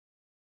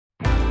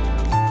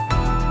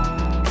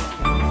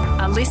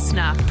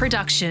listener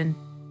production.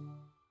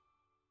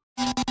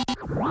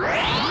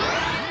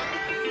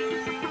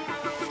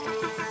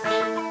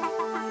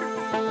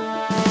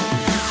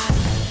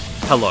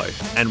 Hello,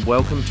 and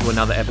welcome to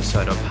another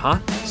episode of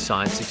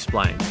Science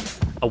Explained,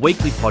 a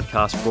weekly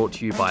podcast brought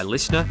to you by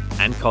Listener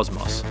and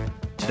Cosmos.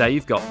 Today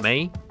you've got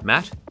me,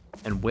 Matt,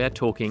 and we're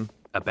talking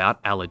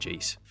about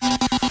allergies.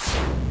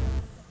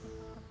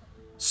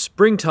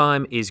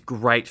 Springtime is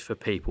great for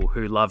people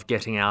who love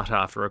getting out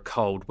after a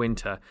cold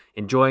winter,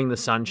 enjoying the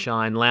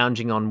sunshine,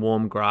 lounging on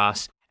warm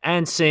grass,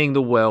 and seeing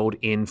the world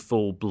in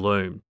full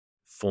bloom.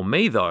 For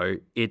me, though,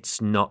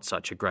 it's not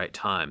such a great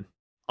time.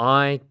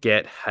 I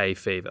get hay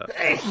fever.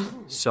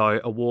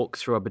 So a walk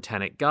through a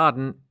botanic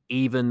garden,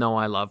 even though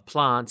I love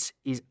plants,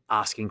 is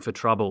asking for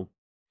trouble.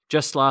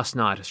 Just last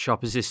night, a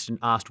shop assistant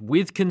asked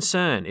with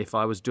concern if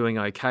I was doing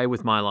okay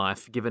with my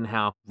life, given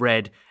how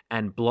red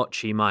and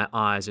blotchy my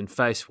eyes and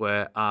face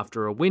were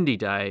after a windy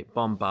day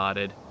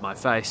bombarded my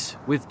face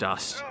with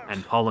dust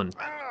and pollen.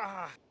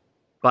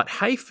 But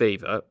hay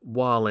fever,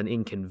 while an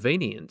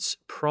inconvenience,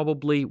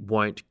 probably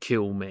won't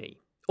kill me,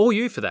 or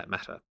you for that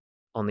matter.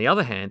 On the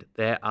other hand,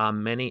 there are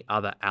many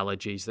other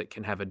allergies that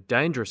can have a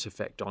dangerous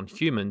effect on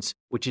humans,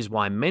 which is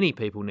why many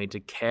people need to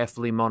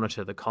carefully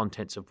monitor the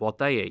contents of what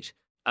they eat,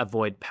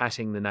 avoid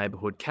patting the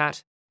neighbourhood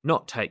cat,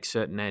 not take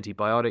certain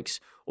antibiotics,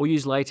 or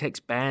use latex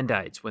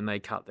band-aids when they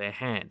cut their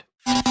hand.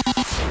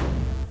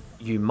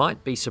 You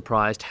might be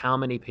surprised how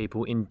many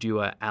people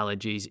endure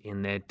allergies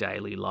in their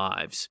daily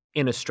lives.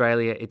 In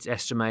Australia, it's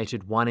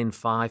estimated 1 in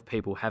 5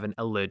 people have an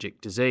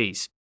allergic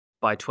disease.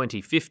 By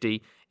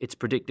 2050, it's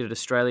predicted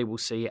Australia will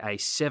see a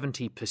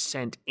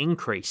 70%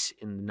 increase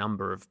in the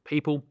number of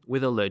people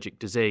with allergic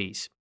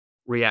disease.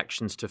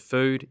 Reactions to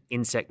food,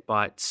 insect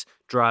bites,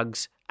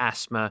 drugs,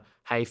 asthma,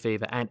 hay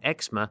fever and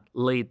eczema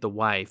lead the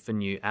way for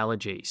new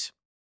allergies.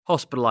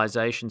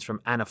 Hospitalisations from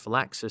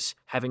anaphylaxis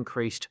have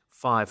increased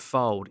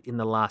 5-fold in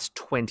the last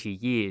 20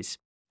 years,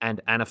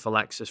 and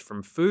anaphylaxis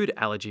from food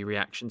allergy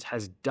reactions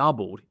has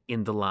doubled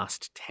in the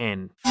last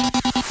 10.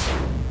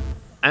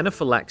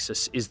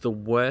 Anaphylaxis is the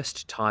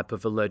worst type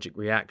of allergic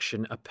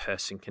reaction a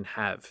person can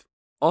have.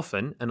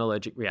 Often, an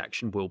allergic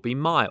reaction will be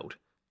mild.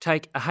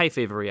 Take a hay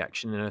fever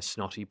reaction in a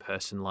snotty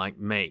person like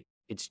me.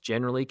 It's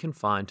generally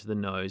confined to the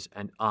nose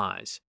and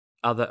eyes.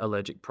 Other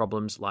allergic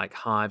problems like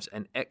hives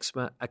and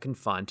eczema are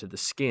confined to the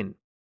skin.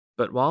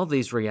 But while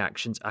these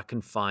reactions are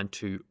confined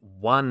to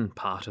one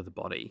part of the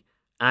body,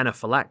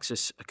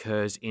 anaphylaxis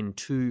occurs in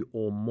 2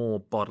 or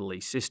more bodily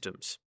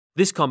systems.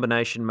 This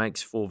combination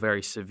makes for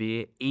very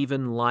severe,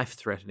 even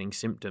life-threatening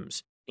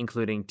symptoms,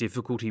 including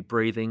difficulty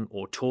breathing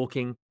or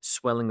talking,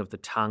 swelling of the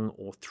tongue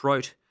or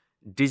throat,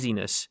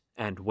 dizziness,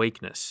 and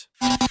weakness.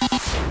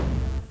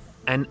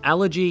 An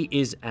allergy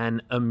is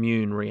an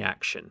immune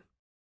reaction.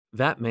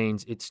 That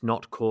means it's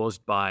not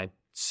caused by,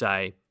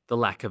 say, the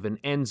lack of an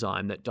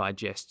enzyme that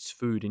digests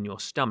food in your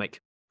stomach,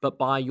 but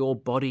by your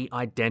body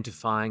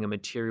identifying a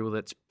material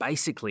that's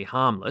basically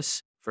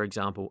harmless, for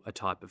example, a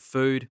type of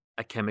food,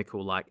 a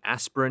chemical like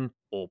aspirin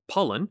or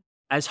pollen,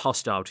 as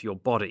hostile to your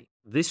body.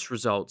 This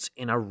results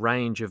in a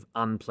range of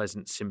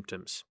unpleasant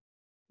symptoms.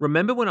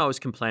 Remember when I was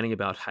complaining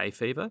about hay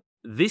fever?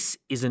 This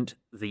isn't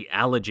the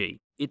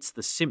allergy, it's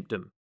the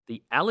symptom.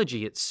 The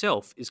allergy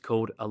itself is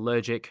called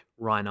allergic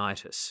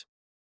rhinitis.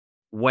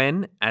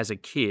 When, as a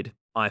kid,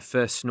 I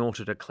first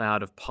snorted a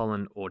cloud of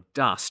pollen or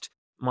dust,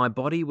 my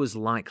body was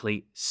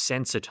likely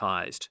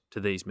sensitized to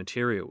these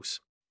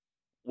materials.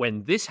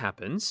 When this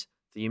happens,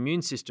 the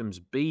immune system's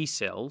B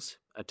cells,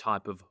 a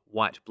type of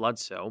white blood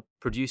cell,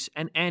 produce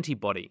an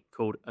antibody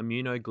called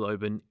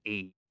immunoglobulin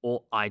E,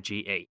 or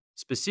IgE,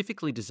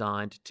 specifically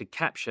designed to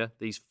capture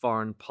these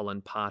foreign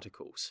pollen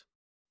particles.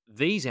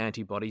 These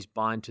antibodies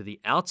bind to the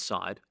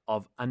outside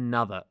of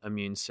another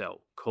immune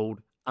cell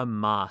called a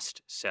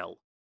mast cell,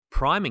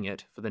 priming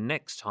it for the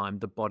next time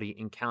the body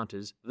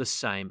encounters the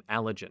same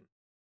allergen.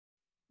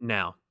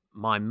 Now,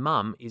 my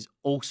mum is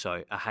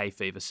also a hay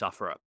fever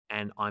sufferer,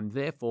 and I'm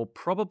therefore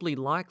probably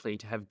likely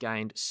to have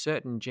gained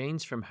certain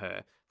genes from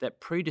her that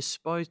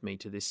predisposed me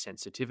to this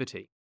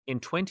sensitivity. In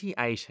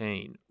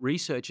 2018,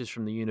 researchers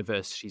from the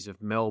universities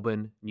of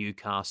Melbourne,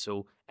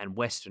 Newcastle, and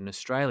Western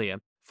Australia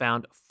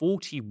found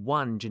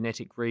 41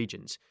 genetic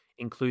regions,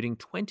 including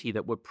 20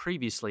 that were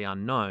previously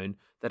unknown,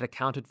 that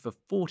accounted for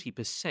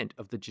 40%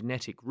 of the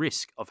genetic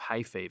risk of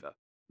hay fever.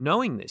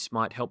 Knowing this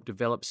might help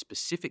develop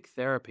specific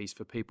therapies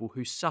for people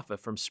who suffer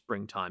from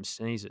springtime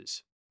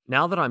sneezes.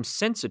 Now that I'm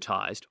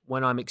sensitized,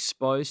 when I'm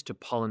exposed to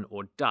pollen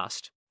or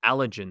dust,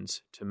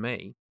 allergens to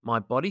me, my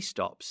body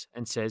stops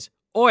and says,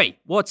 "Oi,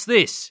 what's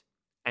this?"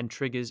 and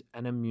triggers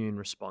an immune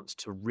response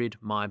to rid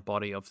my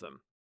body of them.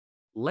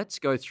 Let's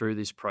go through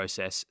this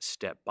process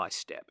step by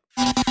step.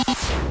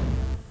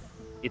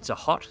 It's a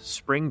hot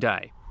spring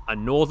day. A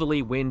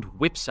northerly wind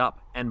whips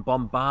up and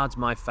bombards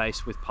my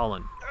face with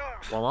pollen.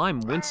 While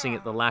I'm wincing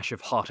at the lash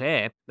of hot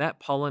air, that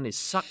pollen is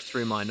sucked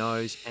through my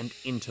nose and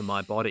into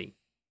my body.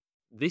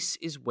 This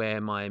is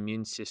where my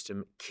immune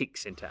system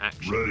kicks into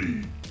action.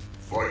 Ready,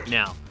 fight.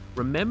 Now,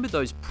 Remember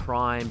those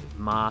primed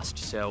mast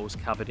cells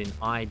covered in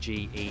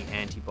IgE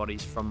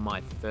antibodies from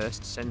my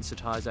first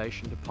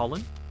sensitization to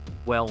pollen?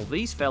 Well,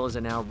 these fellas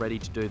are now ready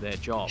to do their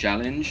job.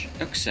 Challenge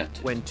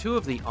accepted. When two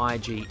of the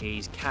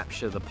IgEs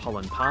capture the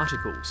pollen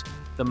particles,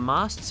 the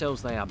mast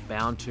cells they are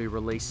bound to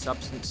release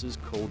substances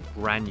called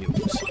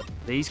granules.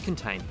 These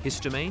contain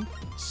histamine,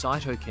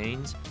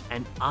 cytokines,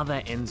 and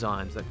other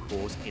enzymes that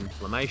cause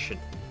inflammation.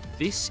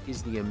 This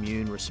is the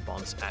immune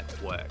response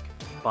at work.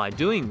 By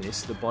doing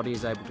this, the body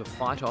is able to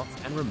fight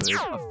off and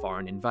remove a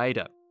foreign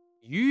invader.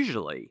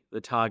 Usually, the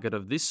target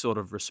of this sort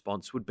of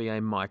response would be a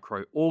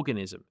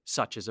microorganism,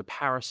 such as a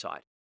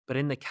parasite. But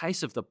in the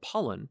case of the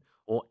pollen,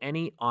 or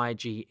any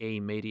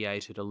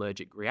IgE-mediated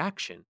allergic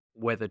reaction,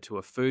 whether to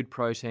a food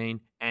protein,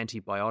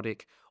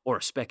 antibiotic, or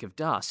a speck of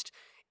dust,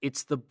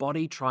 it's the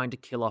body trying to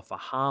kill off a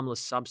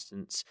harmless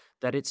substance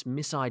that it's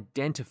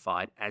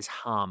misidentified as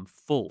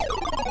harmful.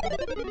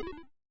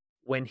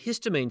 When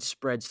histamine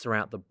spreads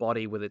throughout the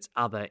body with its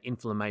other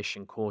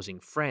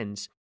inflammation-causing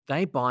friends,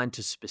 they bind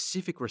to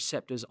specific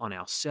receptors on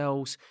our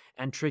cells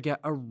and trigger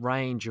a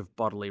range of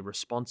bodily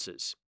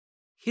responses.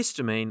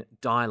 Histamine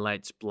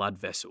dilates blood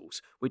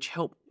vessels, which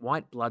help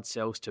white blood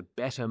cells to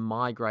better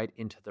migrate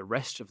into the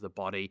rest of the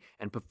body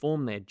and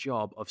perform their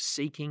job of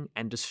seeking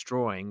and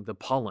destroying the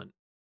pollen.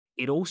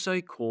 It also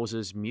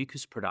causes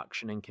mucus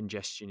production and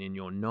congestion in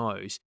your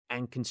nose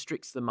and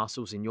constricts the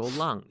muscles in your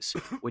lungs,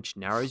 which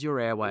narrows your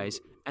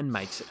airways and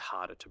makes it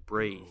harder to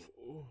breathe.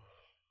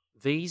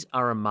 These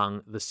are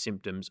among the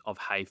symptoms of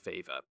hay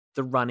fever: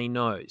 the runny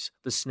nose,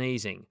 the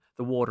sneezing,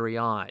 the watery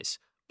eyes,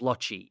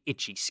 blotchy,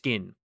 itchy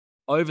skin.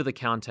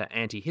 Over-the-counter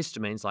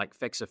antihistamines like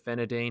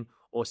fexofenadine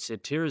or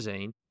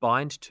cetirizine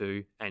bind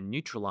to and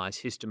neutralize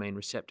histamine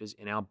receptors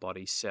in our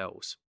body's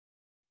cells.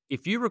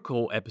 If you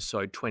recall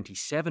episode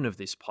 27 of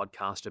this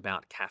podcast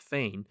about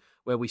caffeine,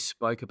 where we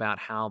spoke about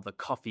how the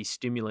coffee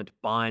stimulant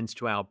binds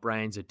to our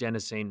brain's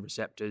adenosine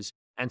receptors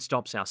and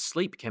stops our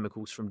sleep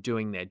chemicals from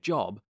doing their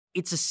job,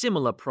 it's a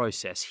similar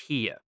process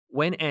here.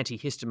 When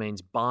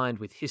antihistamines bind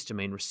with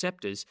histamine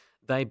receptors,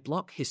 they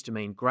block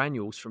histamine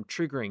granules from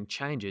triggering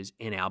changes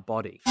in our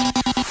body.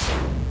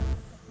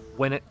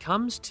 When it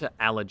comes to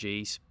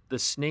allergies, the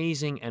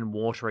sneezing and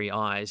watery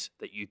eyes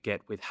that you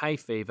get with hay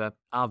fever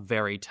are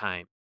very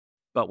tame.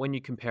 But when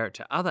you compare it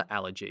to other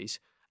allergies,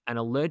 an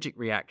allergic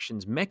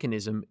reaction's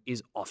mechanism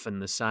is often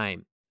the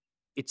same.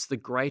 It's the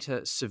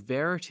greater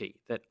severity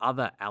that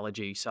other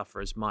allergy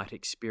sufferers might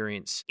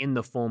experience in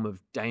the form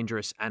of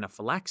dangerous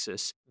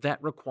anaphylaxis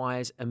that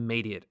requires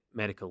immediate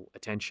medical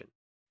attention.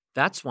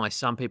 That's why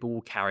some people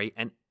will carry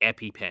an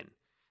EpiPen.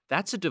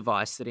 That's a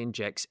device that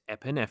injects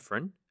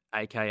epinephrine,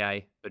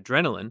 aka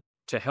adrenaline,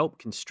 to help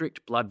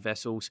constrict blood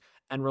vessels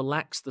and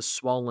relax the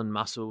swollen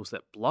muscles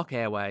that block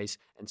airways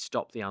and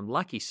stop the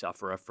unlucky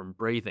sufferer from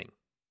breathing.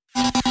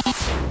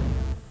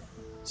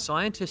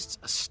 Scientists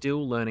are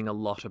still learning a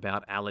lot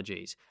about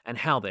allergies and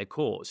how they're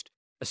caused.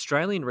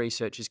 Australian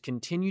researchers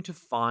continue to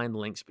find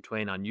links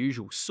between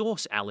unusual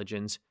source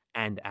allergens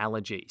and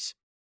allergies.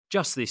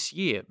 Just this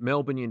year,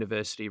 Melbourne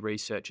University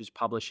researchers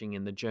publishing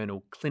in the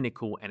journal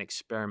Clinical and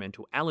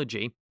Experimental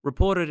Allergy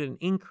reported an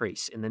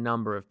increase in the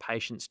number of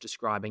patients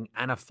describing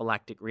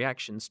anaphylactic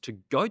reactions to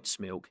goat's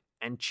milk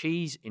and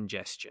cheese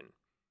ingestion.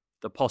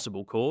 The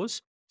possible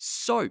cause?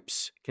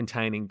 Soaps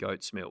containing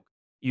goat's milk.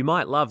 You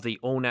might love the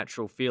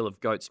all-natural feel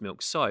of goat's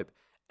milk soap,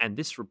 and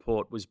this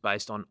report was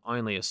based on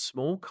only a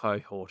small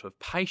cohort of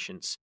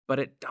patients, but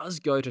it does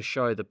go to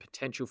show the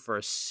potential for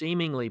a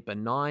seemingly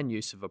benign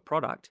use of a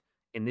product,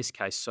 in this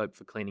case soap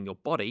for cleaning your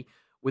body,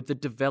 with the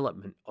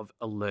development of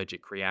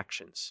allergic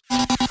reactions.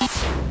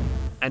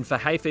 And for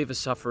hay fever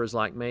sufferers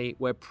like me,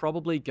 we're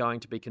probably going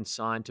to be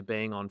consigned to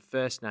being on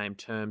first-name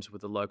terms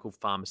with a local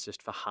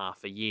pharmacist for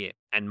half a year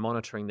and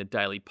monitoring the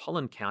daily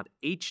pollen count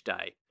each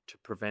day to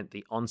prevent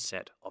the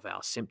onset of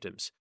our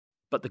symptoms.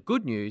 But the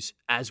good news,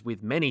 as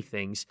with many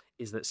things,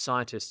 is that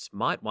scientists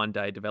might one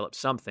day develop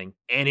something,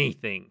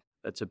 anything,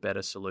 that's a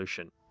better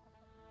solution.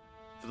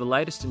 For the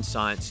latest in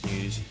science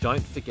news,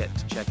 don't forget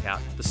to check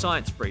out The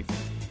Science Briefing,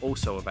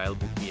 also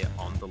available here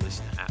on the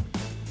Listener app.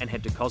 And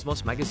head to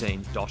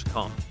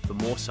cosmosmagazine.com for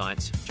more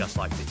science just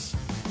like this.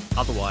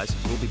 Otherwise,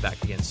 we'll be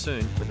back again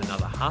soon with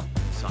another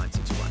Science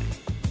Explained.